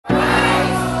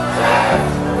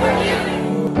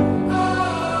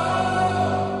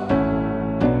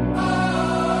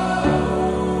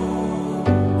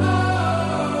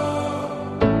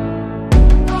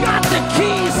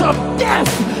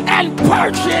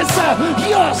is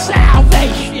your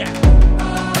salvation.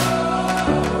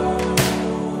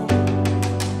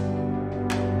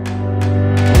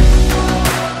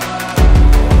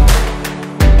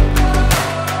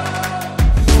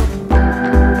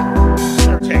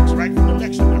 Text right from the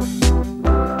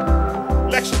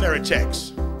lectionary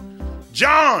text.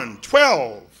 John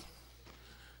 12.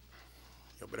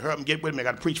 You better hurry up and get with me. I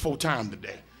got to preach 4 times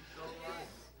today.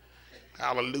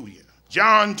 Hallelujah.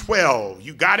 John 12.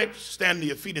 You got it? Stand to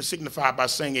your feet and signify by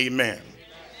saying amen.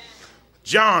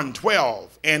 John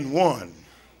 12 and 1.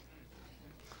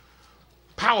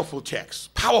 Powerful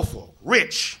text. Powerful.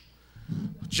 Rich.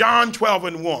 John 12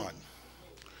 and 1.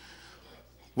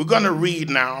 We're going to read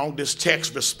now this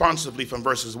text responsively from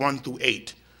verses 1 through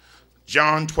 8.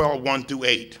 John 12, 1 through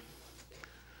 8.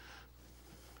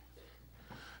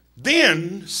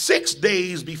 Then 6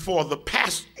 days before the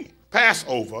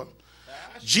Passover,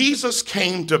 Jesus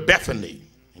came to Bethany,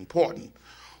 important,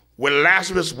 where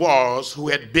Lazarus was, who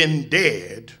had been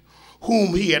dead,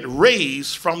 whom he had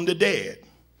raised from the dead.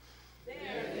 There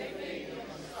they made him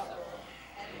a supper,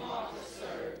 and Martha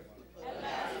served, and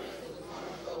Lazarus was one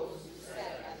of those who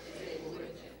sat at the table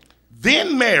with him.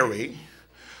 Then Mary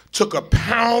took a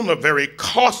pound of very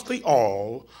costly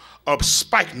oil of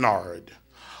spikenard,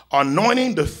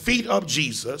 anointing the feet of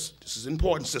Jesus, this is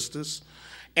important, sisters,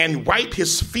 and wiped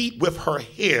his feet with her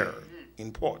hair,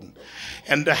 important.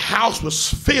 And the house was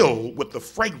filled with the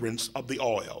fragrance of the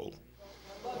oil.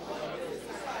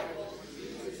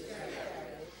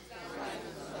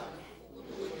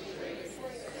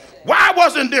 Why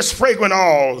wasn't this fragrant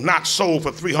oil not sold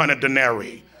for 300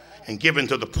 denarii and given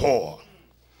to the poor?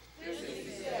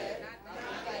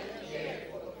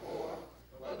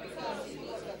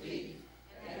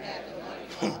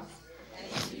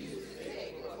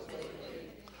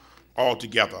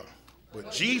 Altogether.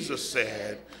 But Jesus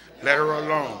said, let her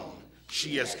alone.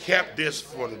 She has kept this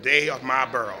for the day of my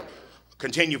burial.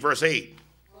 Continue verse 8.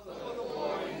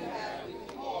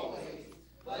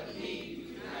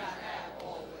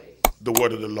 The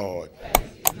word of the Lord.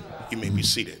 You may be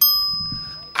seated.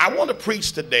 I want to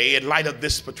preach today in light of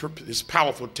this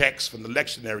powerful text from the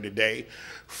lectionary today,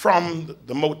 from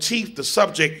the motif, the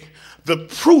subject, the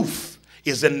proof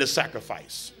is in the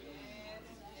sacrifice.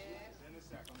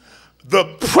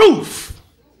 The proof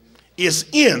is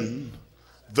in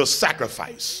the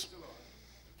sacrifice.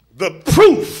 The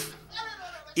proof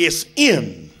is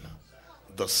in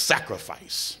the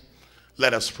sacrifice.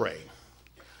 Let us pray.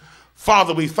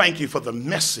 Father, we thank you for the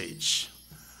message.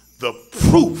 The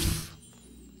proof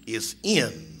is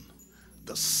in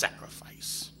the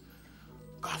sacrifice.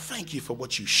 God, thank you for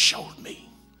what you showed me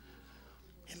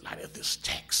in light of this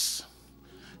text.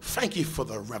 Thank you for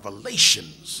the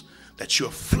revelations that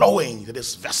you're flowing to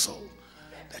this vessel,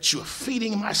 that you're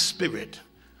feeding my spirit,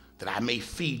 that I may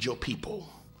feed your people.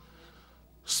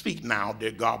 Speak now,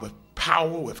 dear God, with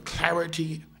power, with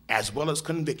clarity, as well as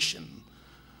conviction.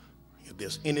 If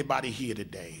there's anybody here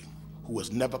today who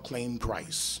has never claimed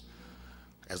Christ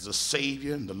as the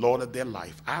Savior and the Lord of their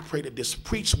life, I pray that this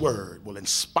preached word will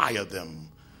inspire them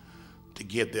to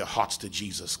give their hearts to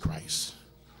Jesus Christ.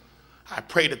 I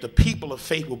pray that the people of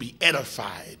faith will be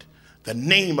edified. The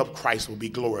name of Christ will be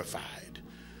glorified.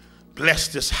 Bless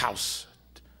this house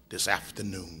this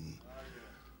afternoon.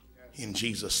 In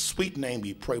Jesus' sweet name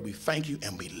we pray, we thank you,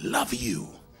 and we love you.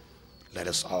 Let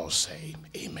us all say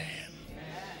amen.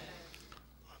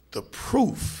 The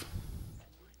proof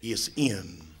is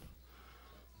in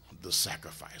the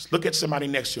sacrifice. Look at somebody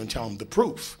next to you and tell them the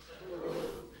proof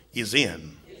is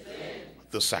in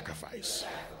the sacrifice.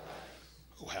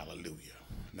 Oh, hallelujah.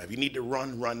 Now, if you need to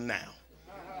run, run now.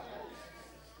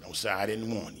 Don't say I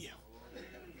didn't warn you.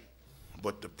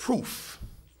 But the proof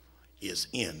is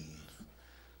in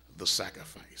the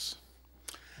sacrifice.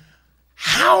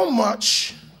 How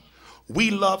much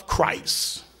we love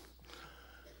Christ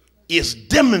is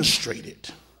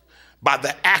demonstrated by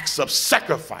the acts of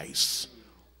sacrifice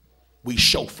we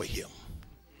show for him.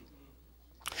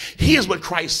 Here's what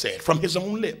Christ said from his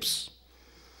own lips.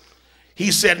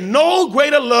 He said, no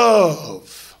greater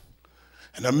love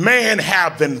and a man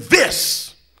have than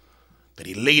this, that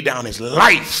he laid down his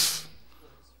life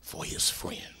for his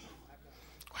friend.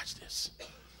 Watch this.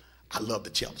 I love to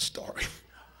tell the story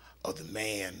of the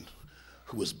man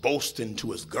who was boasting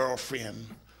to his girlfriend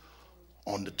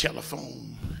on the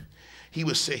telephone. He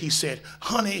said,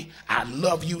 honey, I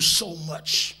love you so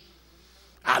much.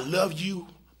 I love you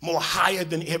more higher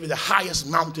than the highest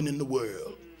mountain in the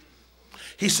world.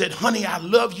 He said, honey, I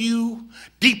love you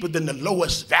deeper than the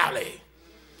lowest valley.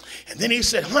 And then he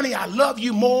said, honey, I love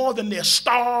you more than there's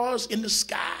stars in the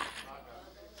sky.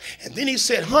 And then he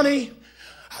said, honey,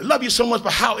 I love you so much,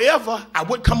 but however, I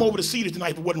would come over to see you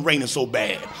tonight if it wasn't raining so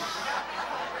bad.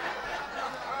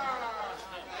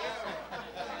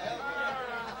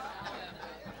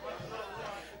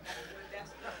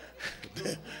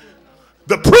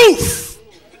 The proof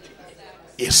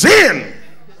is in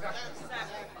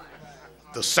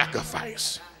the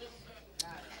sacrifice.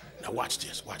 Now watch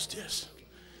this, watch this.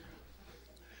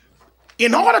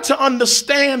 In order to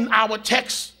understand our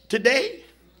text today,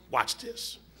 watch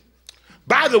this.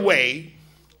 By the way,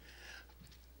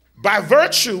 by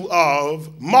virtue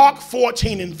of Mark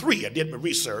 14:3, I did my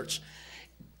research,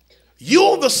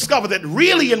 you'll discover that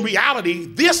really in reality,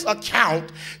 this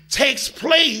account takes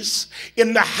place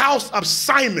in the house of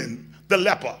Simon the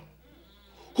leper,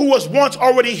 who was once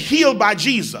already healed by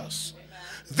Jesus.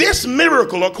 This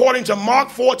miracle, according to Mark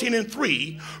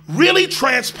 14:3, really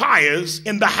transpires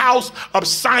in the house of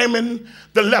Simon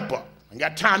the leper. I ain't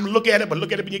got time to look at it, but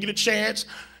look at it when you get a chance.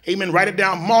 Amen. Write it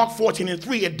down. Mark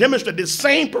 14:3. It demonstrates this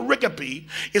same pericope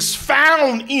is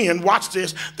found in, watch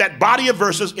this, that body of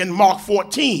verses in Mark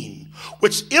 14,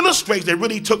 which illustrates that it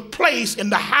really took place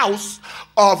in the house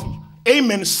of,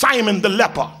 amen, Simon the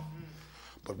leper.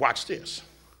 But watch this.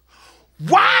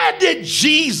 Why did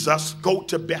Jesus go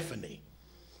to Bethany?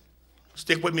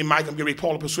 Stick with me, Mike. I'm going to read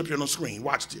Paul a prescription on the screen.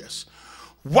 Watch this.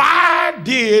 Why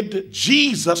did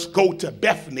Jesus go to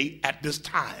Bethany at this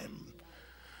time?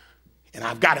 And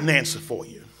I've got an answer for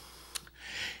you.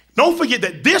 Don't forget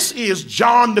that this is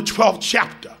John the 12th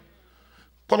chapter.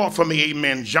 Put on for me,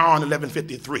 amen, John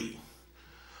 11:53.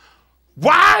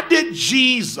 Why did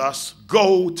Jesus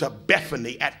go to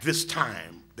Bethany at this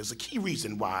time? There's a key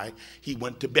reason why he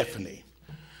went to Bethany.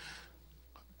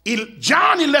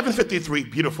 John 11:53,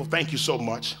 beautiful, thank you so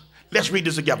much. Let's read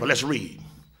this together, let's read.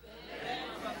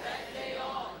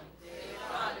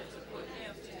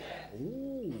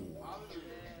 Ooh.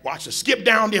 Watch this, skip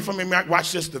down there for me,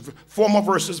 watch this, the four more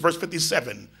verses, verse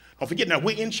 57. Don't forget now,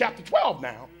 we're in chapter 12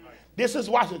 now. This is,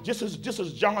 watch it, this is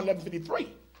John 11:53.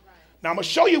 Now I'm going to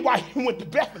show you why he went to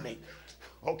Bethany.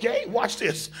 Okay, watch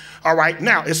this. All right,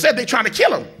 now it said they're trying to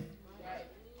kill him.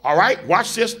 All right,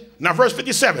 watch this. Now verse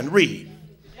 57, read.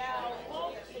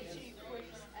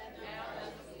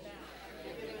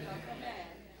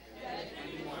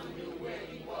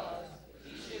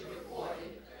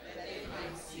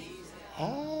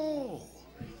 Oh,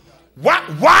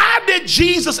 why did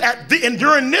Jesus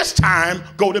during this time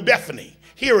go to Bethany?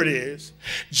 Here it is.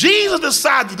 Jesus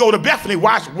decided to go to Bethany.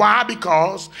 Watch. Why?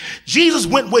 Because Jesus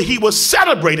went where he was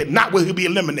celebrated, not where he'd be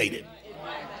eliminated.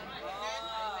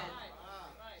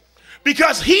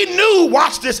 Because he knew,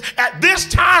 watch this, at this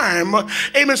time,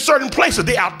 amen, certain places,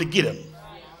 they out to get him.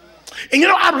 And you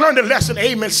know, I've learned a lesson,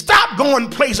 amen. Stop going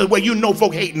places where you know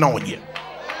folk hating on you.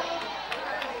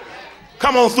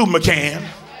 Come on through, McCann.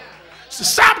 So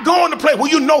stop going to places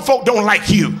where you know folk don't like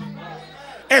you.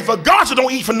 And for God to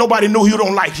don't eat for nobody know you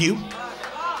don't like you.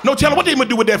 No telling what they gonna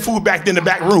do with that food back in the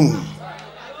back room.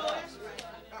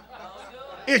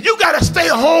 If you gotta stay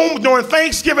home during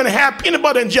Thanksgiving and have peanut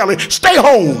butter and jelly, stay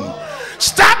home.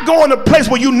 Stop going to a place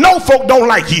where you know folk don't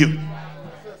like you.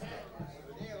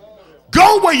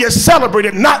 Go where you're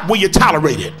celebrated, not where you're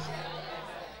tolerated.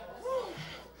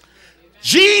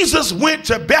 Jesus went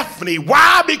to Bethany.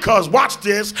 Why? Because, watch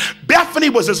this, Bethany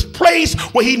was his place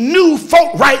where he knew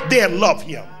folk right there loved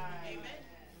him.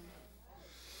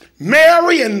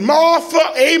 Mary and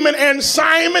Martha, amen, and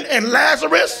Simon and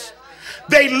Lazarus,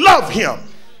 they love him.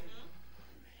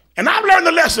 And I've learned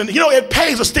the lesson, you know, it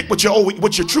pays to stick with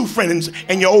your true friends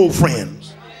and your old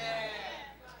friends.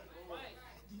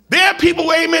 There are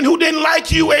people, amen, who didn't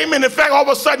like you, amen. In fact, all of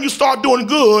a sudden you start doing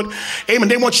good, amen,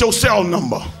 they want your cell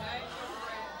number.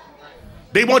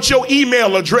 They want your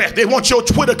email address. They want your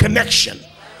Twitter connection.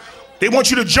 They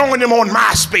want you to join them on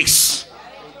MySpace.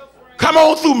 Come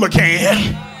on through,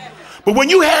 McCann. But when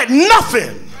you had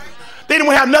nothing, they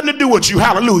didn't have nothing to do with you.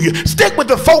 Hallelujah. Stick with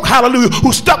the folk, hallelujah,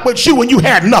 who stuck with you when you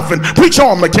had nothing. Preach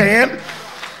on, McCann.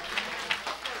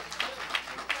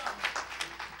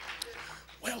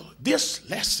 Well, this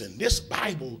lesson, this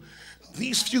Bible,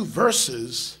 these few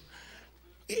verses,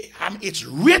 it's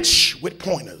rich with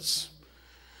pointers.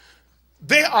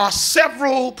 There are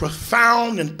several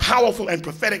profound and powerful and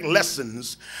prophetic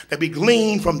lessons that we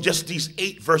glean from just these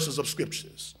 8 verses of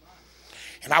scriptures.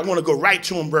 And I want to go right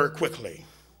to them very quickly.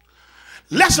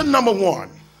 Lesson number 1.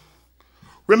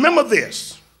 Remember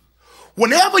this.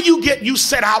 Whenever you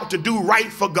set out to do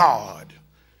right for God,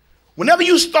 whenever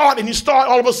you start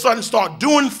all of a sudden start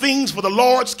doing things for the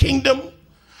Lord's kingdom,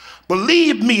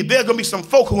 believe me, there's going to be some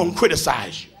folk who are going to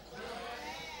criticize you.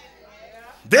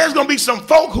 There's going to be some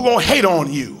folk who are going to hate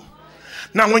on you.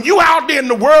 Now, when you out there in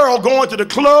the world going to the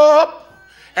club,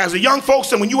 As the young folks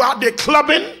said, when you out there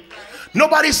clubbing,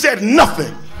 nobody said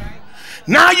nothing.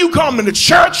 Now you come to the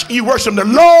church, you worship the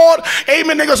Lord.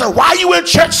 Amen. They go say, why you in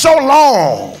church so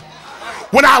long?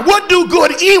 When I would do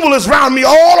good, evil is around me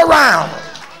all around.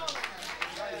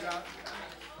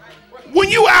 When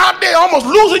you out there almost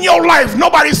losing your life,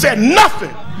 nobody said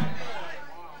nothing.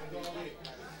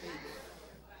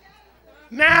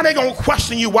 Now they're going to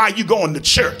question you why you going to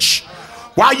church.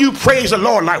 Why you praise the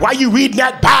Lord like? Why you reading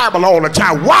that Bible all the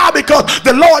time? Why? Because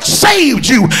the Lord saved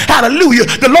you. Hallelujah.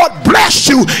 The Lord blessed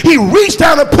you. He reached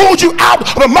down and pulled you out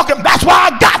of the muck. And that's why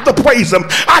I got to praise him.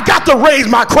 I got to raise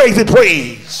my crazy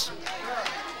praise.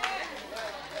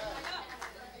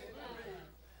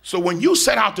 So when you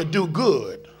set out to do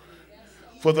good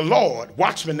for the Lord,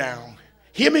 watch me now.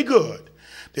 Hear me good.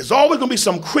 There's always going to be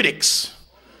some critics.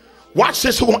 Watch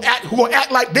this, who gonna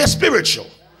act like they're spiritual.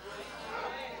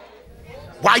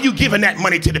 Why are you giving that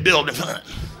money to the building fund?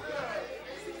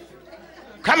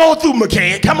 Come on through,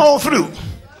 McCann. Come on through.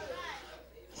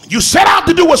 You set out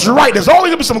to do what's right. There's always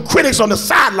going to be some critics on the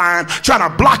sideline trying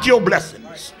to block your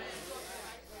blessings.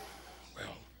 Well,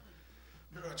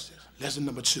 watch this. Lesson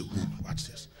number 2. Watch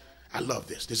this. I love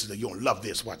this. You're going to love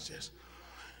this. Watch this.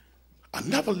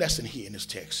 Another lesson here in this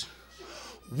text.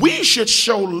 We should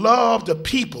show love to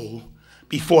people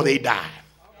before they die.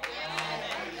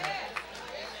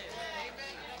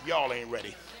 Y'all ain't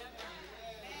ready.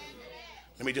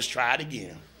 Let me just try it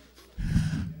again.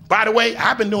 By the way,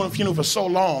 I've been doing a funeral for so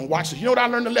long. Watch this. You know what I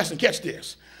learned the lesson? Catch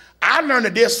this. I learned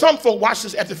that there's some folk, watch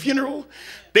this, at the funeral,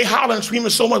 they holler and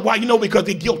screaming so much. Why? You know, because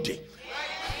they're guilty.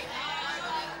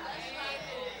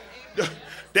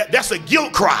 That's a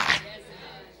guilt cry.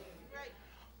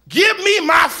 Give me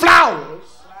my flowers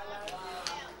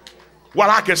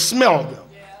while I can smell them.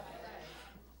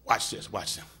 Watch this,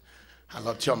 watch this. I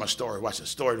love to tell my story. Watch the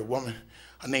story of the woman.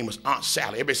 Her name was Aunt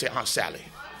Sally. Everybody say Aunt Sally.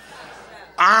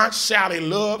 Aunt Sally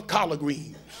loved collard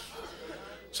greens.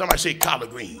 Somebody say collard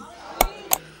greens.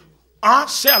 Aunt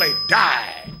Sally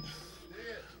died.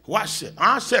 Watch this.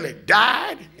 Aunt Sally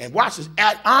died. And watch this.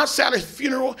 At Aunt Sally's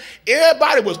funeral,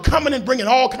 everybody was coming and bringing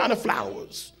all kind of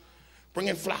flowers.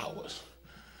 Bringing flowers.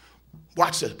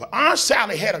 Watch this. But Aunt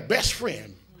Sally had a best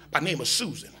friend by the name of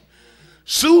Susan.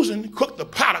 Susan cooked a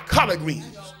pot of collard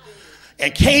greens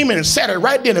and came in and sat her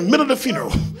right there in the middle of the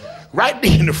funeral, right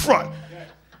there in the front.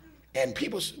 And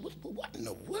people said, what in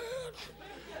the world?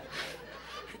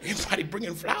 Everybody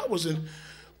bringing flowers in.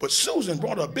 But Susan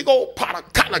brought a big old pot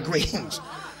of collard greens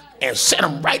and set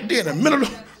them right there in the middle of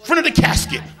the front of the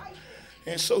casket.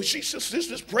 And so she's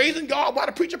just praising God while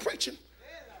the preacher preaching.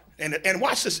 And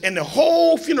watch this. And the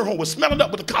whole funeral home was smelling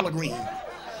up with the collard green.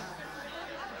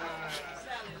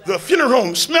 The funeral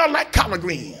home smelled like collard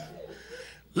green.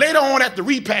 Later on at the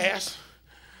repast,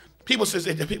 people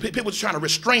were trying to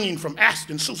restrain from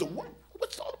asking Susan,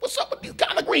 what's up with these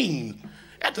collard greens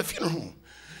at the funeral home?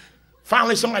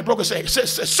 Finally, somebody broke and said,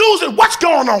 Susan, what's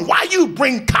going on? Why you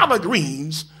bring collard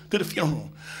greens to the funeral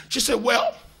home? She said,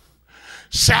 well,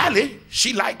 Sally,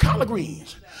 she liked collard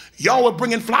greens. Y'all were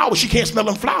bringing flowers. She can't smell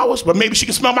them flowers, but maybe she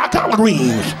can smell my collard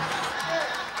greens.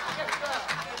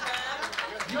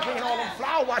 You bringing all them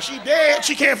flowers while she dead.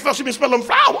 She can't smell them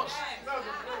flowers.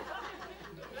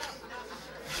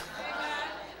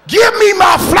 Give me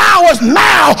my flowers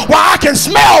now while I can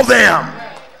smell them.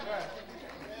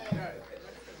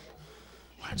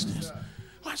 Watch this.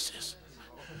 Watch this.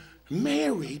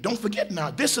 Mary, don't forget now,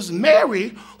 this is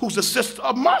Mary who's the sister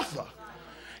of Martha,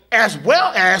 as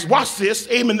well as, watch this,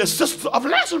 amen, the sister of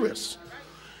Lazarus.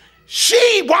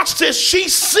 She, watch this, she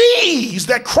sees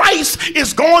that Christ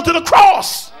is going to the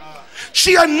cross.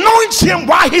 She anoints him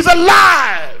while he's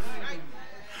alive.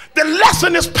 The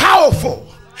lesson is powerful.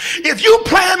 If you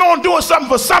plan on doing something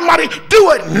for somebody,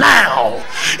 do it now.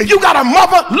 If you got a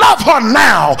mother, love her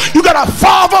now. You got a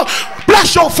father,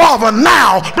 bless your father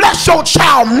now. Bless your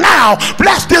child now.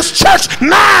 Bless this church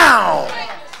now.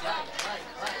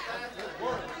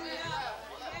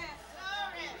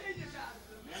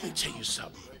 Let me tell you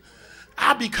something.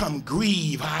 I become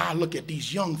grieved how I look at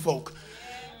these young folk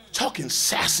talking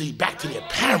sassy back to their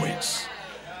parents.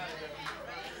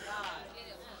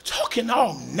 Talking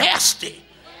all nasty.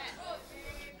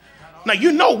 Now,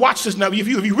 you know, watch this now. If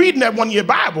you're reading that one in your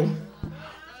Bible,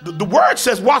 the word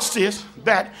says, watch this,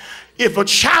 that if a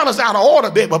child is out of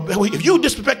order, if you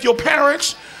disrespect your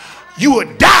parents, you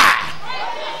would die.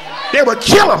 They would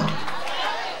kill them.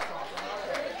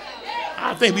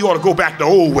 I think we ought to go back the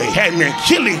old way. Hey, man,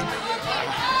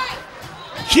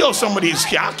 kill some of these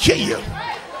kids. I'll kill you.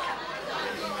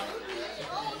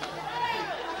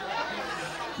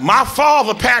 My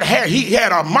father, Pat, he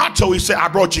had a motto. He said, I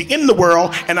brought you in the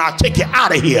world and I'll take you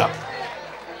out of here.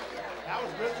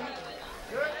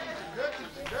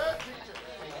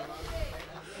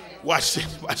 Watch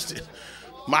this, watch this.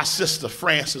 My sister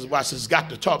Frances, watch this, got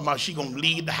to talk about she gonna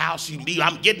leave the house. She leave,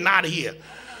 I'm getting out of here.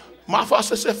 My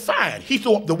father said, fine. He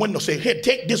threw up the window, said, here,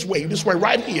 take this way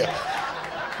right here.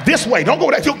 This way, don't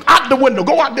go there. Out the window,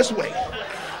 go out this way.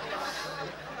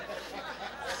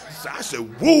 So I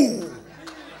said, woo.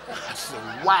 I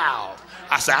said, wow.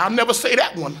 I said, I'll never say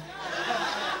that one.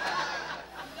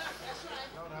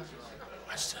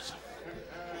 Watch this.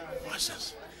 Watch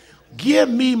this. Give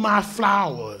me my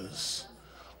flowers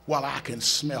while I can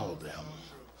smell them.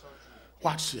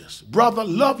 Watch this. Brother,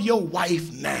 love your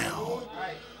wife now.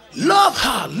 Love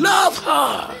her, love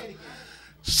her.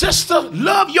 Sister,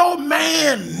 love your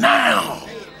man now.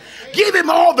 Give him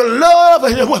all the love.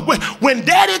 When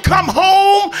daddy come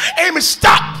home, amen,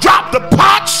 stop, drop the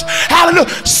pots. Hallelujah.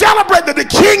 Celebrate that the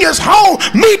king is home.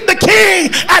 Meet the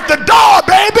king at the door,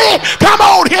 baby. Come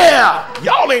on here.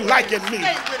 Y'all ain't liking me.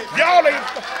 Y'all ain't.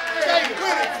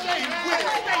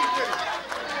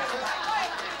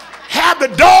 Have the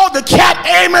dog, the cat,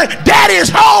 amen. Daddy is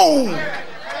home.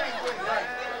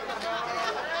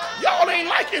 Y'all ain't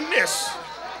liking this.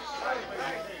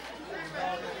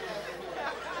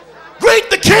 Greet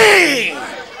the king.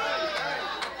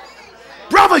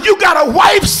 Brother, you got a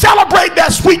wife, celebrate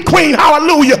that sweet queen.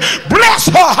 Hallelujah. Bless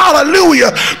her.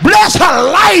 Hallelujah. Bless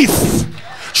her life.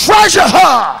 Treasure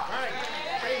her.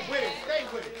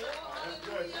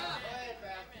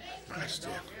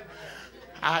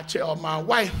 I tell my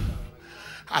wife,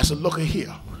 I said, look at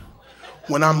here.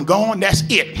 When I'm gone, that's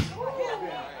it.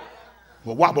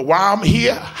 But while I'm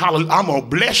here, I'm going to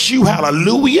bless you,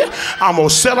 hallelujah. I'm going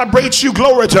to celebrate you,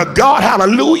 glory to God,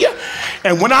 hallelujah.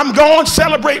 And when I'm gone,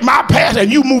 celebrate my past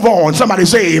and you move on. Somebody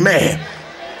say amen.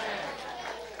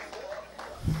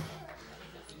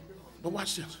 But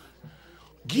watch this.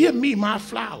 Give me my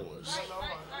flowers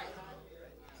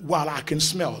while I can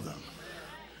smell them.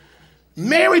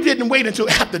 Mary didn't wait until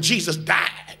after Jesus died.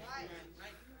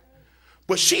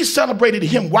 But she celebrated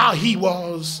him while he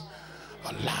was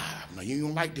alive. Now, you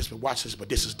don't like this, but watch this. But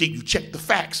this is deep. You check the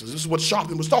facts. This is what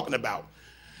Sharpton was talking about.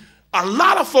 A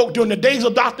lot of folk during the days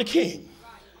of Dr. King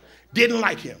didn't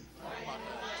like him.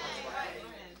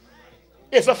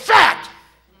 It's a fact.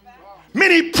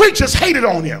 Many preachers hated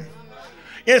on him.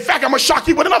 In fact, I'm going to shock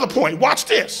you with another point. Watch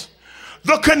this.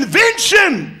 The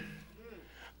convention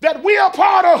that we are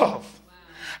part of,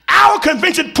 our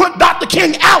convention put Dr.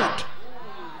 King out.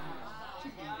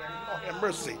 Oh, have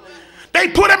mercy. They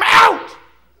put him out.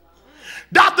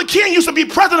 Dr. King used to be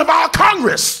president of our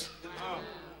Congress.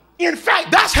 In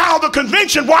fact, that's how the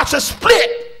convention watched us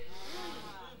split.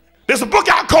 There's a book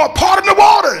out called Parting the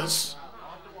Waters.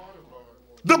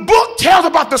 The book tells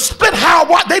about the split, how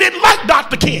they didn't like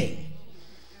Dr. King.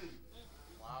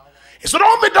 So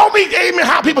don't be aiming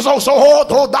how people so hard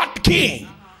to hold Dr. King.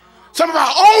 Some of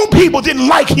our own people didn't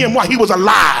like him while he was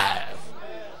alive.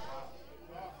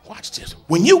 Watch this.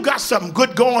 When you got something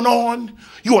good going on,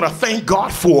 you ought to thank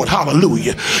God for it.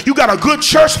 Hallelujah. You got a good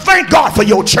church, thank God for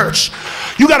your church.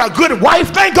 You got a good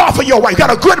wife, thank God for your wife. You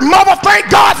got a good mother, thank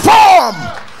God for them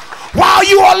while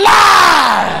you are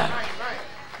alive.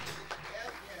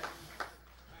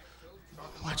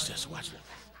 Watch this, watch this.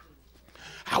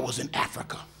 I was in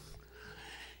Africa.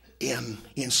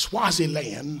 In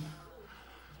Swaziland,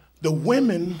 the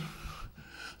women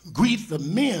greet the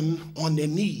men on their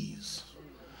knees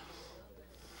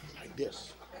like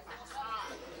this.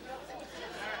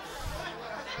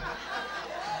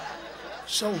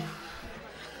 So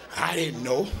I didn't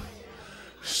know.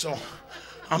 So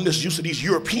I'm just used to these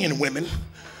European women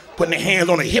putting their hands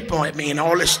on the hip on me and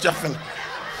all this stuff and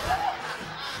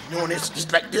doing this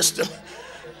just like this.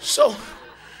 So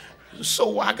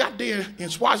I got there in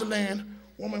Swaziland,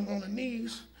 woman on her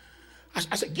knees.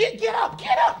 I said, get up,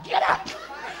 get up, get up.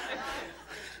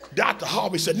 Dr.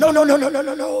 Harvey said,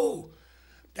 no.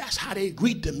 That's how they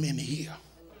greet the men here.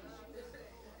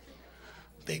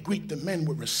 They greet the men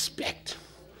with respect,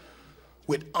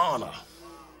 with honor.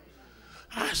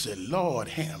 I said, Lord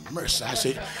have mercy. I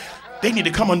said, they need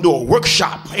to come and do a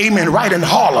workshop, amen, right in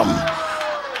Harlem.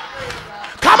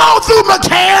 Come on through,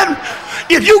 McCann.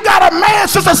 If you got a man,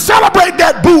 sister, celebrate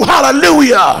that boo,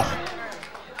 hallelujah.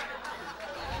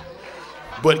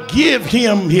 But give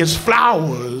him his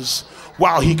flowers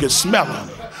while he could smell them.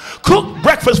 Cook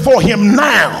breakfast for him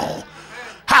now.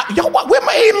 Where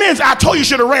my amens? I told you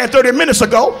should have ran 30 minutes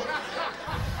ago.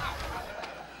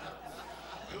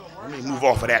 Let me move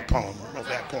off of that poem, off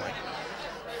that point.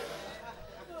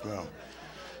 Well,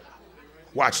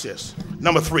 watch this.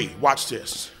 Number 3, watch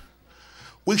this.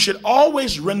 We should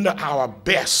always render our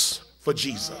best for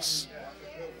Jesus.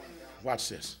 Watch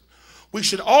this. We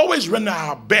should always render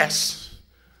our best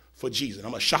for Jesus. I'm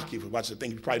going to shock you for watching the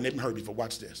thing you probably never heard before.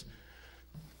 Watch this.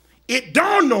 It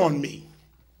dawned on me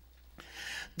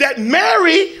that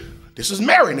Mary, this is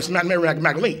Mary, this is not Mary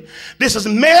Magdalene. This is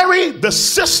Mary, the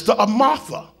sister of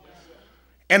Martha,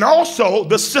 and also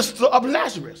the sister of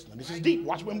Lazarus. Now, this is deep.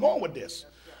 Watch where I'm going with this.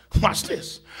 Watch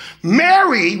this.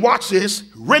 Mary, watch this,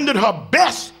 rendered her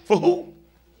best for who?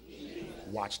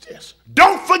 Watch this.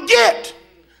 Don't forget,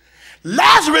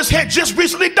 Lazarus had just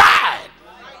recently died.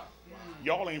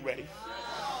 Y'all ain't ready.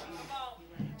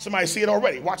 Somebody see it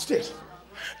already. Watch this.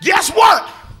 Guess what?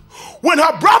 When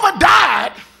her brother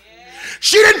died,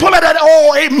 she didn't pull out that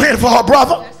oil, amen, for her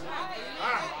brother.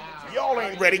 Y'all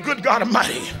ain't ready. Good God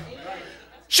Almighty.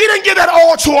 She didn't give that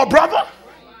oil to her brother.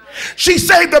 She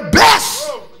saved the best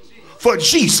for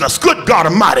Jesus. Good God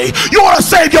Almighty. You want to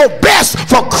save your best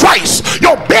for Christ,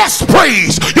 your best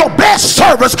praise, your best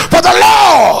service for the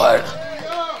Lord.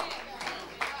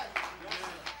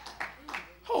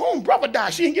 Her own brother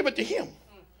died. She didn't give it to him,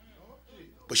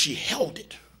 but she held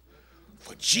it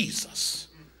for Jesus.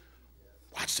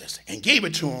 Watch this. And gave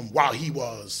it to him while he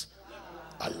was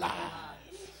alive.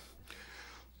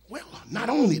 Well, not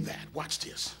only that, watch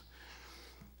this.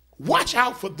 Watch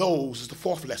out for those, this is the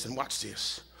fourth lesson, watch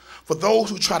this. For those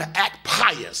who try to act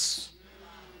pious,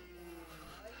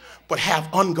 but have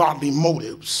ungodly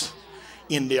motives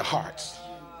in their hearts.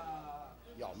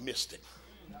 Y'all missed it.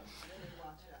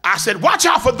 I said, watch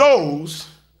out for those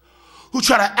who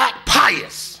try to act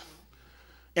pious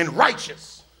and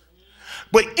righteous,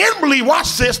 but inwardly,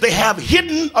 watch this, they have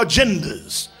hidden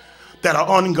agendas that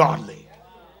are ungodly.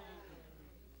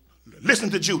 Listen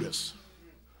to Judas.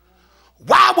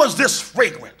 Why was this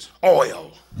fragrant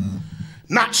oil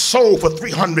not sold for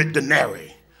 300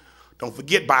 denarii? Don't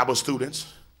forget, Bible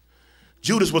students,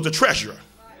 Judas was the treasurer.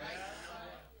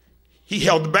 He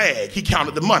held the bag. He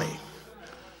counted the money.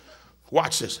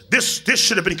 Watch this. This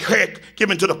should have been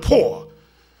given to the poor,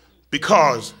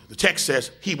 because the text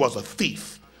says he was a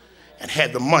thief and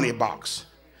had the money box.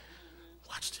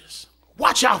 Watch this.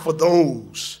 Watch out for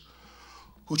those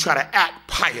who try to act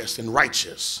pious and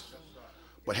righteous,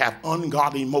 but have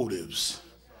ungodly motives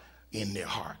in their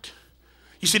heart.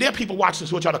 You see, there are people watching this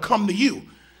who try to come to you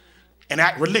and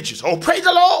act religious. Oh, praise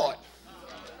the Lord.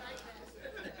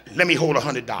 Let me hold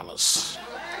 $100.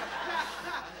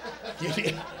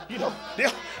 You know,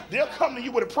 they'll come to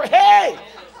you with a prayer. Hey!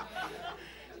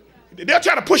 They'll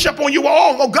try to push up on you.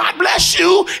 Oh, God bless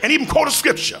you, and even quote a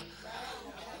scripture.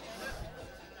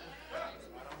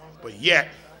 But yet,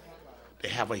 they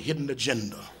have a hidden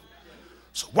agenda.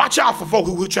 So watch out for folk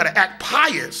who try to act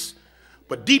pious,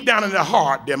 but deep down in their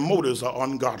heart, their motives are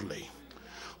ungodly.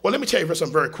 Well, let me tell you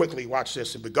something very quickly. Watch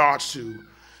this in regards to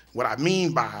what I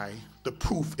mean by the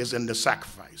proof is in the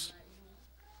sacrifice.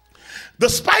 The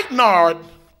spikenard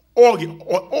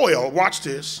oil, watch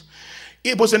this,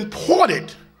 it was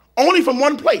imported only from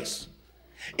one place.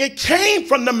 It came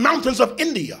from the mountains of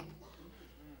India.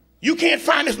 You can't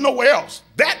find this nowhere else.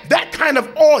 That kind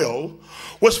of oil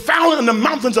was found in the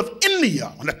mountains of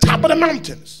India, on the top of the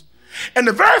mountains. And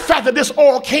the very fact that this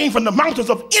oil came from the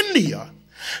mountains of India,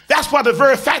 that's why the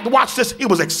very fact, watch this, it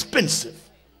was expensive.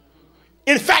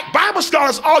 In fact, Bible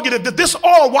scholars argue that this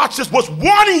oil, watch this, was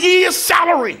 1 year's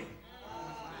salary.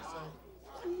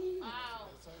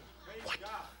 What?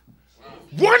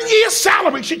 1 year's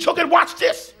salary. She took it, watch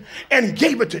this, and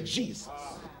gave it to Jesus.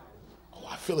 Oh,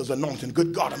 I feel his anointing.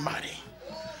 Good God Almighty.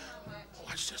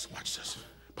 Watch this, watch this.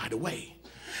 By the way,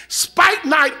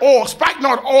 spikenard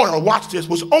oil, watch this,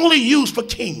 was only used for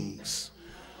kings.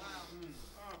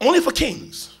 Only for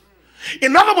kings.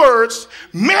 In other words,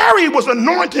 Mary was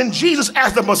anointing Jesus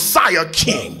as the Messiah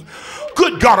King.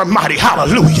 Good God Almighty,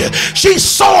 hallelujah. She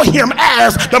saw him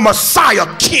as the Messiah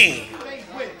King.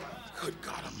 Good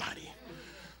God Almighty.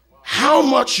 How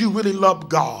much you really love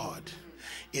God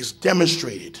is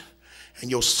demonstrated in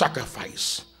your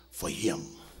sacrifice for him.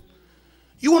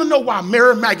 You want to know why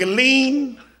Mary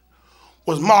Magdalene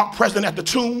was marked present at the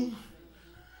tomb?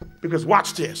 Because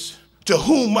watch this. To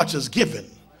whom much is given,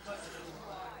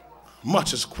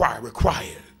 much is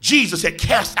required. Jesus had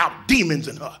cast out demons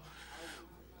in her.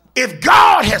 If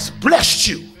God has blessed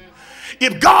you,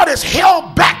 if God has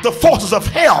held back the forces of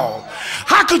hell,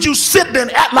 how could you sit there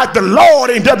and act like the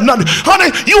Lord ain't done nothing? Honey,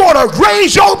 you ought to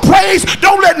raise your praise.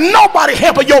 Don't let nobody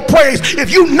hamper your praise. If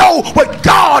you know what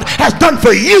God has done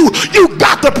for you, you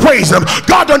got to praise him.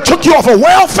 God done took you off of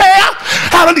welfare.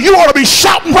 Hallelujah. You ought to be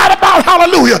shouting right about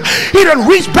hallelujah. He done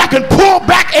reached back and pulled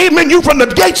back, amen, you from the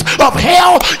gates of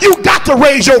hell. You got to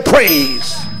raise your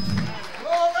praise.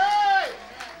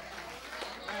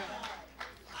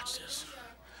 Watch this.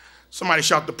 Somebody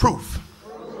shout, the proof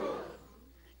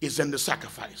is in the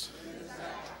sacrifice.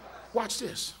 Watch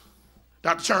this.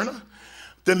 Dr. Turner,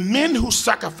 the men who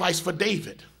sacrificed for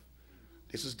David.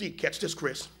 This is deep. Catch this,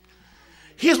 Chris.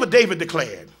 Here's what David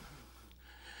declared.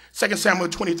 2 Samuel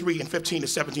 23 and 15 to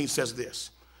 17 says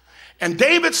this. And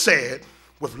David said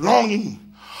with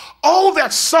longing, oh,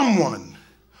 that someone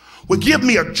would give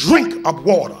me a drink of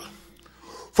water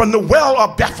from the well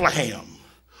of Bethlehem,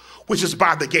 which is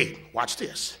by the gate. Watch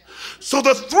this. So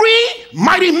the three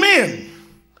mighty men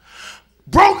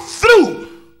broke through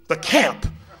the camp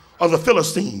of the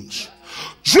Philistines,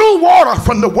 drew water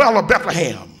from the well of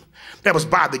Bethlehem that was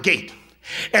by the gate,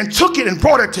 and took it and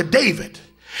brought it to David.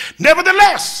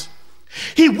 Nevertheless,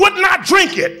 he would not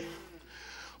drink it,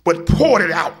 but poured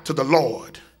it out to the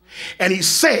Lord. And he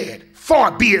said,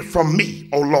 far be it from me,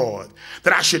 O Lord,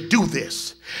 that I should do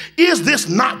this. Is this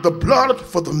not the blood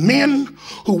for the men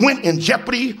who went in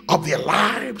jeopardy of their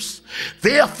lives?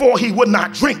 Therefore he would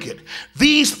not drink it.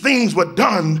 These things were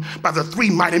done by the three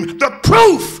mighty men.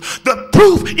 The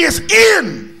proof is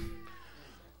in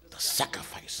the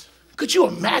sacrifice. Could you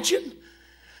imagine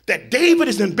that David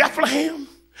is in Bethlehem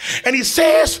and he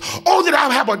says, oh, that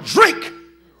I have a drink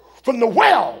from the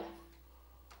well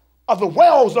of the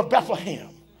wells of Bethlehem.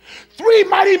 Three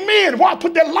mighty men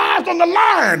put their lives on the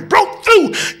line, broke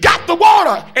through, got the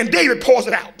water, and David pours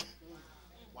it out.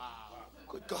 Wow.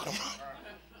 Good God Almighty.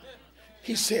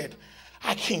 He said,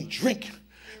 I can't drink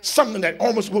something that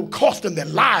almost will cost them their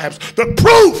lives. The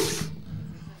proof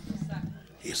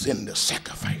is in the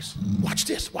sacrifice. Watch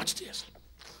this, watch this.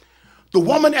 The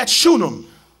woman at Shunem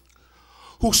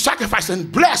who sacrificed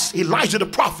and blessed Elijah the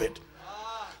prophet,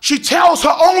 she tells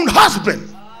her own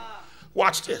husband,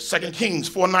 watch this, 2 Kings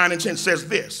 4, 9 and 10 says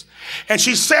this. And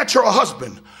she said to her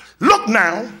husband, look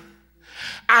now,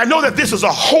 I know that this is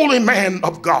a holy man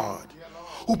of God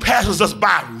who passes us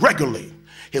by regularly.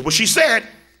 Here's what she said.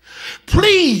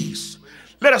 Please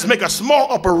let us make a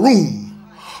small upper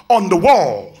room on the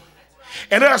wall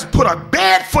and let us put a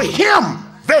bed for him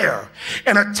there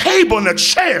and a table and a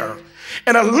chair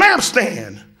and a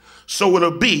lampstand. So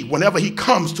it'll be whenever he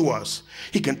comes to us,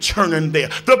 he can turn in there.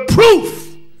 The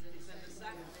proof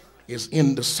is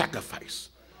in the sacrifice.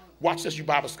 Watch this, you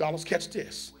Bible scholars, catch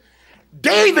this.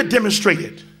 David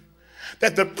demonstrated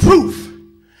that the proof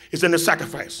is in the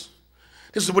sacrifice.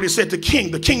 This is what he said to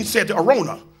king. The king said to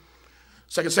Araunah.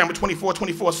 2 Samuel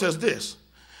 24 says this.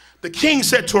 The king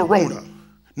said to Araunah,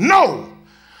 no,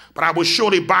 but I will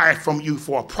surely buy it from you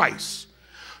for a price.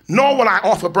 Nor will I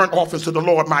offer burnt offerings to the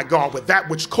Lord my God with that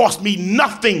which cost me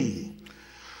nothing.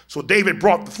 So David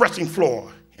brought the threshing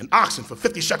floor and oxen for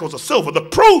 50 shekels of silver. The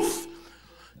proof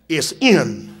is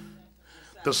in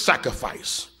the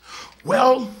sacrifice.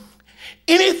 Well,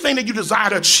 anything that you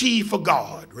desire to achieve for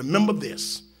God, remember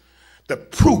this. The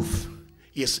proof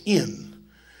is in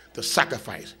the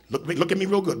sacrifice. Look at me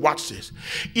real good. Watch this.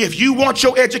 If you want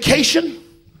your education,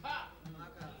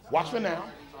 watch me now.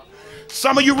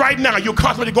 Some of you right now, you're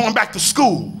constantly going back to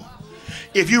school.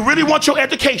 If you really want your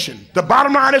education, the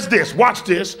bottom line is this. Watch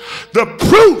this. The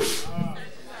proof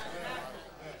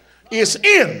is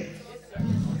in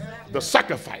the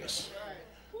sacrifice.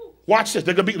 Watch this.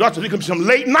 There's going to be some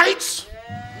late nights.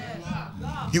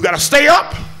 You got to stay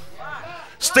up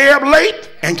late,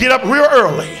 and get up real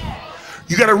early.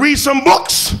 You got to read some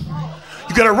books.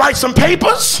 You got to write some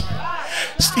papers.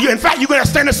 In fact, you're going to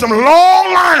stand in some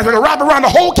long lines that are wrapped around the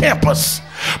whole campus.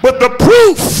 But the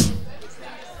proof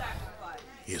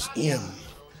is in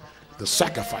the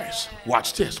sacrifice.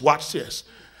 Watch this. Watch this.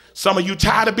 Some of you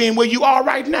tired of being where you are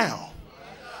right now.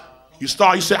 You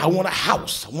say, I want a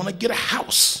house. I want to get a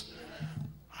house.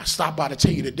 I stopped by to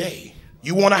tell you today.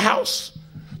 You want a house?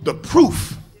 The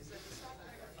proof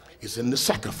is in the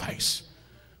sacrifice.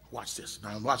 Watch this.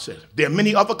 Now watch this. There are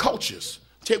many other cultures.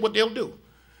 Tell you what they'll do.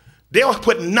 They'll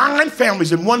put 9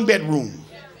 families in one bedroom.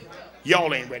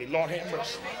 Y'all ain't ready. Lord have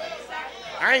mercy.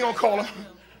 I ain't gonna call them.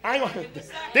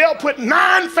 They'll put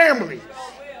 9 families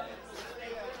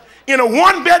in a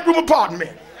 1-bedroom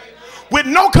apartment with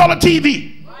no color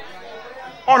TV,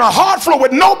 on a hard floor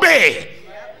with no bed,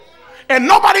 and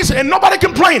nobody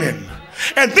complaining.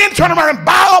 And then turn around and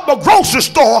buy up a grocery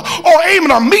store or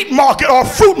even a meat market or a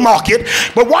fruit market.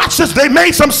 But watch this, they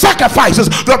made some sacrifices.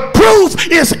 The proof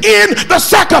is in the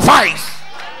sacrifice.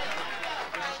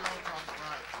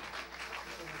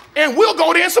 And we'll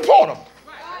go there and support them.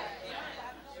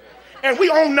 And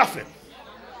we own nothing.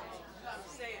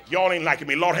 Y'all ain't liking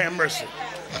me. Lord have mercy.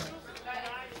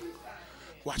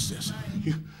 Watch this.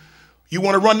 You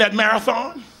want to run that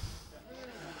marathon?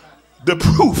 The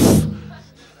proof.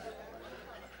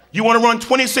 You want to run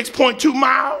 26.2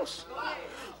 miles?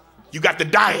 You got the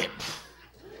diet.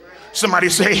 Somebody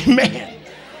say amen.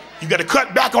 You got to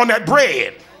cut back on that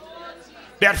bread.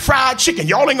 That fried chicken,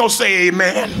 y'all ain't gonna say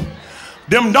amen.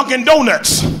 Them Dunkin'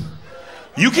 Donuts.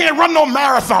 You can't run no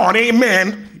marathon,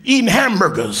 amen, eating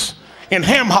hamburgers and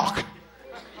ham hock.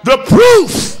 The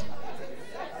proof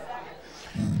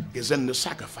is in the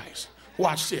sacrifice.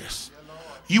 Watch this.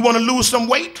 You want to lose some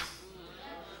weight?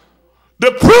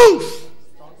 The proof.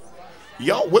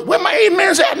 Yo, where my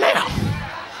amens at now?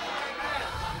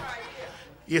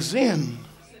 Is in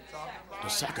the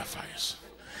sacrifice.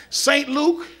 St.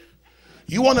 Luke,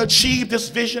 you want to achieve this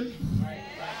vision?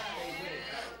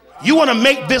 You want to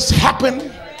make this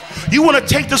happen? You want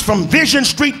to take this from Vision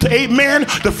Street to Amen,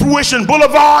 to Fruition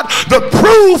Boulevard? The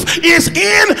proof is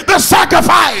in the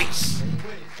sacrifice.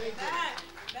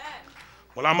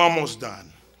 Well, I'm almost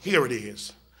done. Here it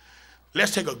is.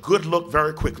 Let's take a good look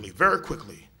very quickly,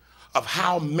 of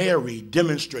how Mary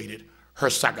demonstrated her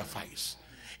sacrifice.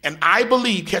 And I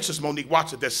believe, catch this, Monique,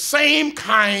 watch it, the same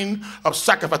kind of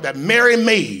sacrifice that Mary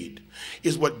made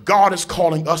is what God is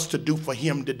calling us to do for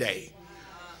him today.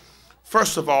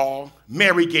 First of all,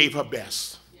 Mary gave her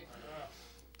best.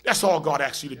 That's all God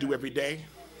asks you to do every day.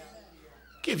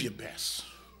 Give your best.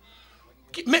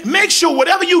 Make sure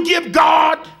whatever you give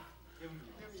God,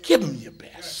 give him your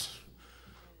best.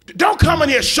 Don't come in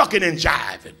here shucking and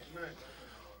jiving.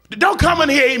 Don't come in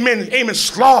here, amen,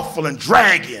 slothful and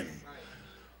dragging.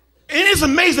 And it's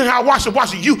amazing how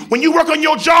you, when you work on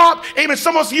your job, amen,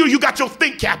 some of you got your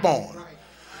think cap on.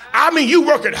 I mean, you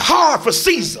working hard for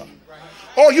Caesar.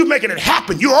 Or you making it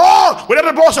happen. You all, whatever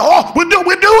the boss says, we'll do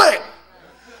it.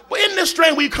 But in this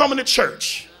strain, we come into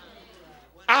church.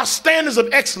 Our standards of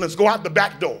excellence go out the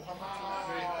back door.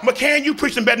 McCann, you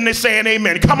preaching better than they saying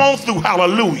amen. Come on through,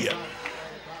 hallelujah.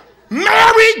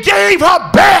 Mary gave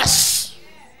her best.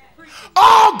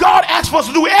 All God asks for us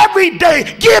to do every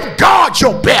day, give God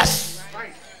your best.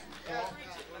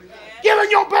 Give him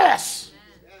your best.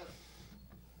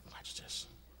 Watch this.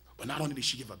 But not only did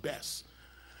she give her best,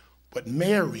 but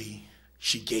Mary,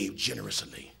 she gave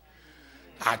generously.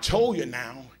 I told you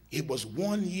now, it was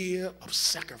 1 year of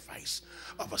sacrifice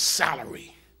of a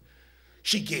salary.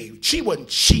 She gave. She wasn't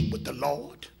cheap with the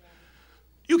Lord.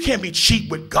 You can't be cheap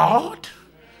with God.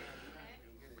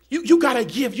 You got to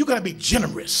give. You got to be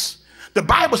generous. The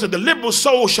Bible said the liberal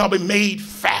soul shall be made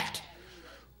fat.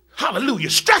 Hallelujah.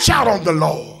 Stretch out on the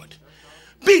Lord.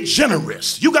 Be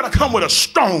generous. You got to come with a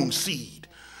strong seed.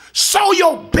 Sow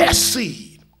your best seed.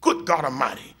 Good God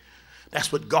Almighty.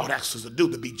 That's what God asks us to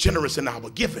do, to be generous in our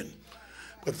giving.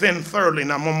 But then thirdly,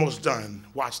 and I'm almost done,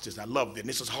 watch this, I love it, and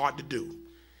this is hard to do.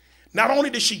 Not only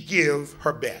did she give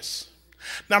her best,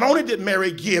 not only did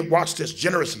Mary give, watch this,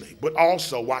 generously, but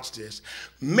also, watch this,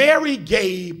 Mary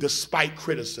gave despite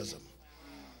criticism.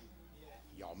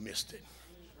 Y'all missed it.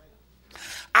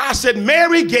 I said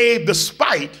Mary gave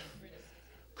despite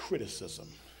criticism.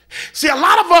 See, a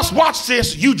lot of us, watch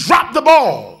this, you drop the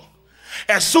ball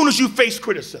as soon as you face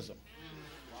criticism.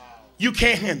 You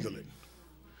can't handle it.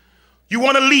 You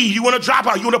want to leave. You want to drop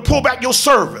out. You want to pull back your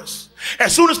service.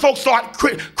 As soon as folks start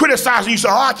criticizing you, say,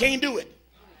 I can't do it.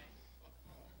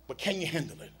 But can you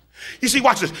handle it? You see,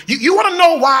 watch this. You want to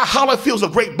know why Hollifield's a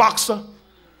great boxer?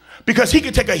 Because he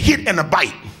can take a hit and a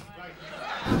bite.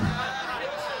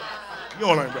 You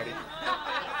all ain't ready.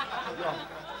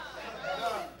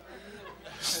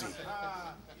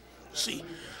 See.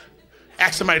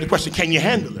 Ask somebody the question, can you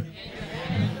handle it?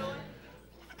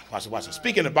 Watch it.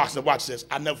 Speaking of boxing, watch this.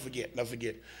 I never forget.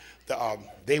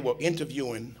 They were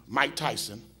interviewing Mike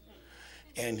Tyson,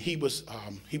 and he was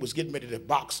getting ready to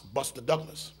box Buster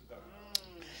Douglas.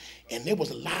 And there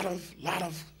was a lot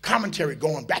of commentary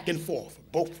going back and forth,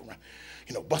 both around.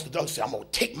 You know, Buster Douglas said, I'm going to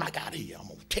take Mike out of here. I'm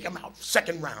going to take him out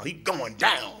second round. He's going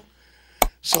down.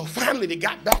 So finally they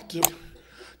got back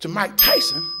to Mike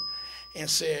Tyson and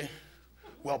said,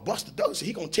 well, Buster Douglas said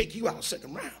he's going to take you out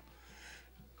second round.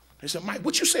 They said, Mike,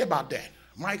 what you say about that?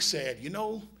 Mike said, you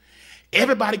know,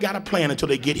 everybody got a plan until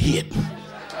they get hit.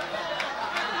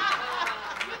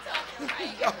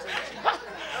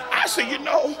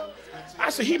 I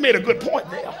said, he made a good point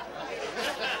there.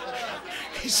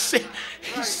 He said,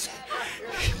 I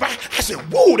said,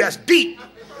 whoa, that's deep.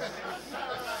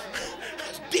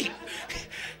 That's deep.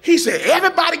 He said,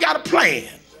 everybody got a plan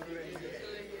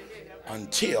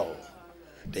until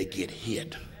they get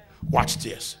hit. Watch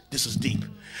this. This is deep.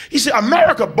 He said,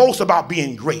 America boasts about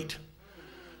being great.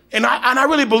 And I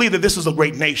really believe that this is a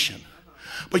great nation.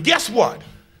 But guess what?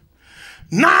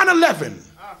 9/11,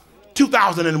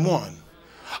 2001,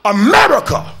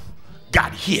 America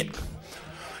got hit.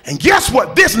 And guess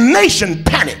what? This nation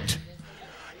panicked.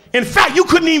 In fact, you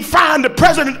couldn't even find the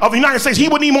president of the United States. He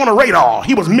wasn't even on the radar.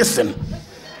 He was missing.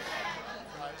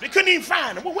 They couldn't even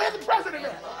find him. Well, where's the president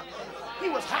at? He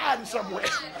was hiding somewhere.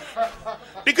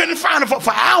 They couldn't find him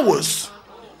for hours.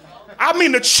 I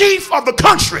mean, the chief of the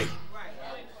country.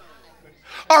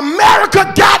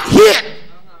 America got hit.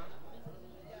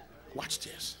 Watch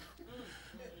this.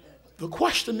 The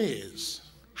question is,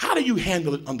 how do you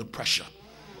handle it under pressure?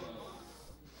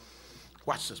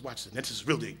 Watch this, watch this. This is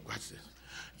really, watch this.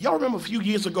 Y'all remember a few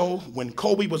years ago when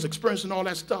Kobe was experiencing all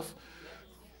that stuff?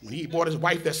 When he bought his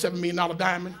wife that $7 million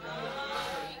diamond?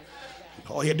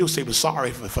 All he had to do was say, "We're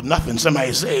sorry for nothing."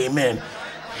 Somebody say amen.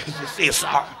 Just say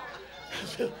sorry.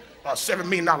 A $7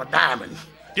 million diamond.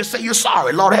 Just say you're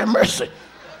sorry. Lord have mercy.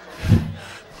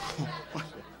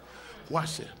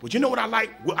 Watch this. But you know what I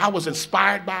like? What I was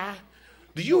inspired by?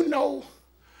 Do you know?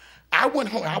 I went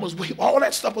home. All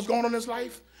that stuff was going on in his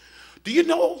life. Do you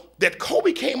know that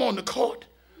Kobe came on the court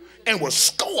and was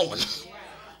scoring?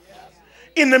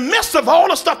 In the midst of all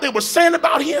the stuff they were saying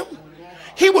about him,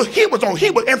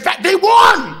 in fact, they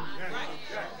won.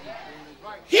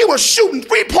 He was shooting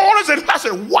 3-pointers, and I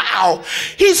said, wow,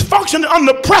 he's functioning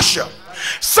under pressure.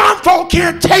 Some folk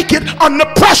can't take it under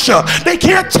pressure. They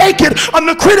can't take it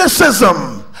under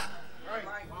criticism.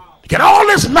 They get all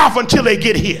this mouth until they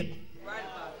get hit.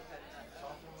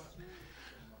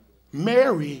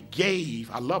 Mary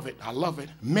gave, I love it,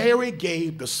 Mary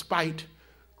gave despite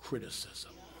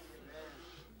criticism.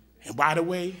 And by the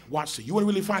way, watch this. You want to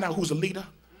really find out who's a leader?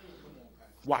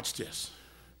 Watch this.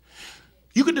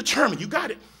 You can determine, you got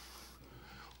it.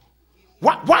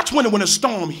 Watch when a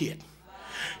storm hit.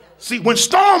 See, when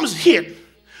storms hit,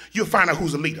 you'll find out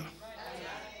who's a leader.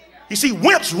 You see,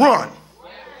 wimps run.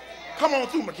 Come on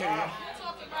through, McCann.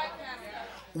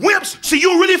 Wimps, see,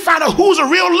 you'll really find out who's a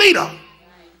real leader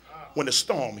when the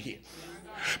storm hit.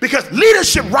 Because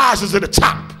leadership rises to the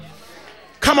top.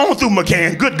 Come on through,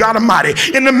 McCann. Good God Almighty.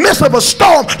 In the midst of a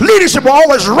storm, leadership will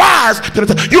always rise to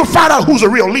the top. You'll find out who's a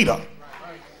real leader.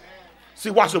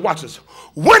 See, watch this, watch this.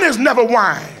 Winners never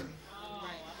whine.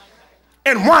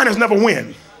 And whiners never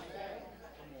win.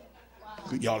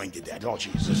 Y'all ain't get that, oh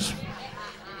Jesus.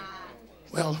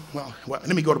 Well, let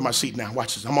me go to my seat now.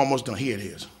 Watch this. I'm almost done. Here it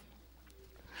is.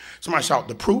 Somebody shout,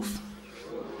 the proof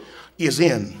is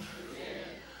in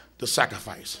the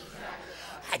sacrifice.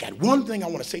 I got one thing I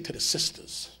want to say to the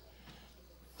sisters.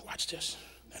 Watch this.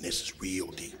 And this is real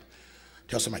deep.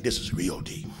 Tell somebody this is real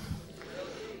deep.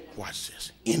 Watch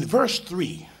this. In verse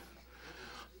 3,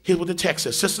 here's what the text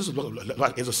says. Sisters,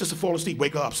 is a sister falling asleep?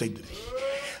 Wake up. Say,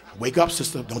 wake up,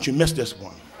 sister. Don't you miss this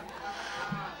one.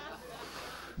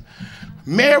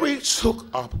 Mary took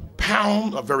a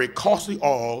pound of very costly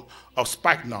oil of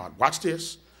spikenard. Watch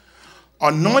this.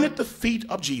 Anointed the feet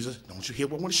of Jesus. Don't you hear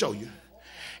what I want to show you?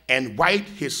 And wiped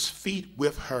his feet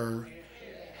with her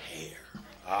hair.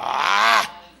 I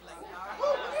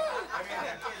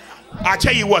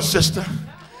tell you what, sister.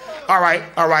 All right.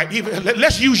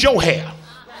 Let's use your hair.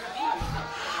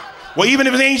 Well, even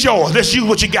if it ain't yours, let's use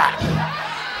what you got.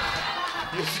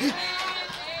 You see?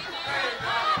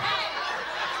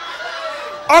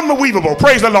 Unbelievable.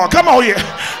 Praise the Lord. Come on here.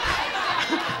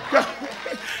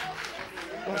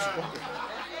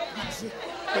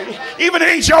 Even if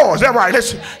it ain't yours. That's right.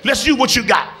 Let's use what you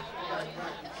got.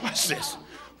 What's this?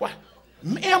 What?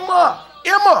 Emma.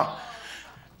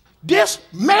 This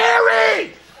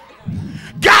Mary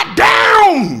got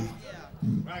down.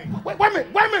 Wait a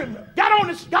minute.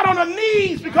 Got on her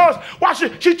knees because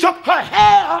she took her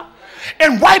hair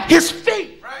and wiped his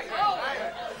feet.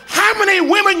 How many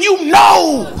women you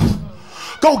know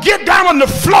go get down on the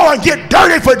floor and get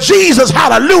dirty for Jesus,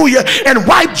 hallelujah, and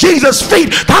wipe Jesus'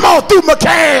 feet? Come on through,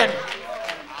 McCann.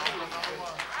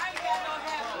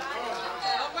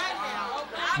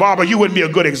 Barbara, you wouldn't be a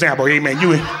good example, amen.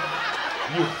 You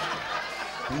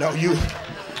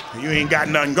ain't got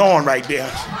nothing going right there.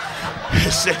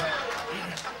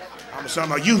 I'm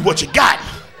talking about use what you got.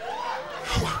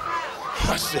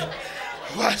 Watch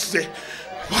this.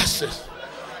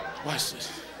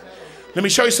 Let me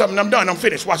show you something. I'm done. I'm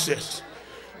finished. Watch this.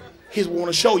 Here's what I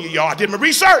want to show you, y'all. I did my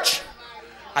research.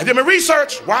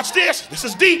 Watch this. This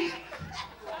is deep.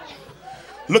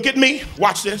 Look at me.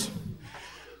 Watch this.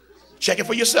 Check it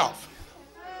for yourself.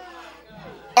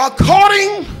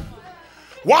 According,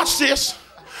 watch this,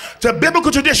 to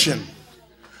biblical tradition,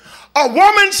 a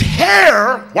woman's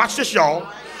hair, watch this, y'all,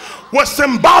 was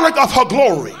symbolic of her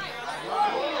glory.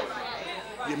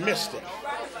 You missed it.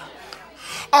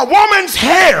 A woman's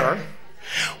hair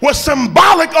was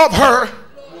symbolic of her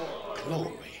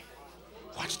glory.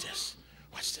 Watch this.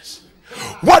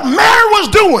 What Mary was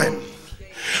doing,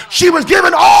 She was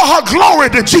giving all her glory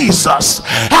to Jesus.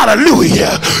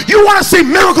 Hallelujah. You want to see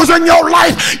miracles in your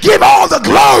life? Give all the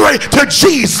glory to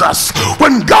Jesus.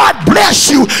 When God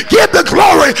bless you, give the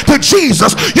glory to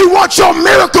Jesus. You want your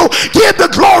miracle? Give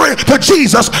the glory to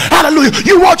Jesus. Hallelujah.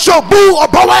 You want your boo or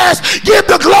Boaz? Give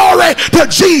the glory to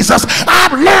Jesus.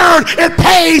 I've learned it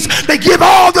pays to give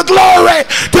all the glory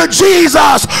to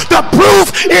Jesus. The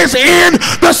proof is in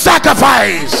the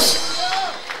sacrifice.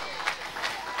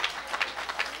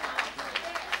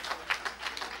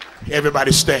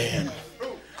 Everybody stand.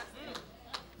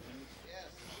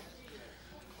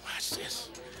 Watch this.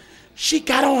 She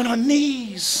got on her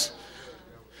knees,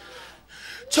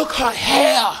 took her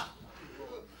hair,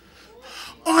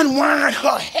 unwound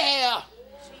her hair,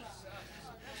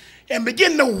 and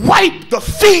began to wipe the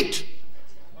feet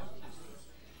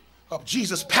of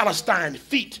Jesus' Palestine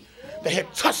feet that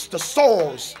had touched the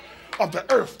soils of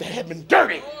the earth that had been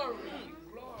dirty.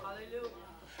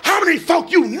 How many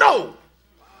folk you know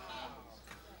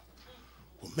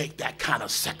will make that kind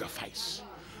of sacrifice?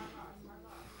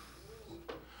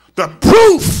 The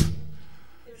proof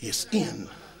is in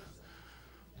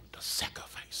the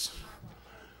sacrifice.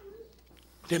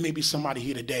 There may be somebody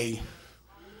here today,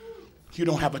 you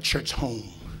don't have a church home.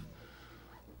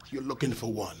 You're looking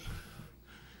for one.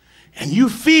 And you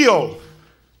feel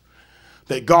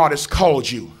that God has called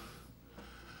you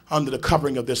under the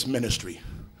covering of this ministry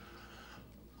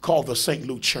called the St.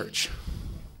 Luke Church.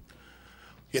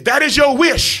 If that is your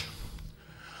wish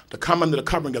to come under the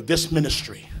covering of this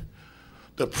ministry,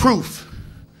 the proof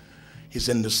is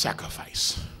in the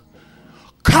sacrifice.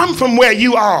 Come from where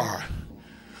you are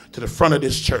to the front of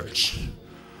this church.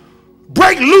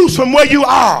 Break loose from where you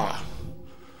are.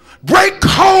 Break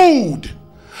code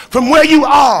from where you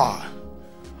are.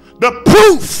 The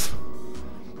proof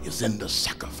is in the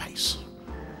sacrifice.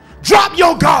 Drop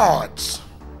your guards.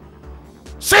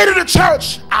 Say to the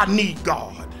church, I need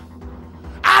God.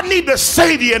 I need the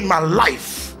Savior in my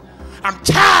life. I'm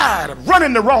tired of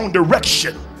running the wrong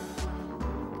direction.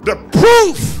 The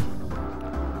proof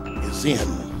is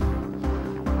in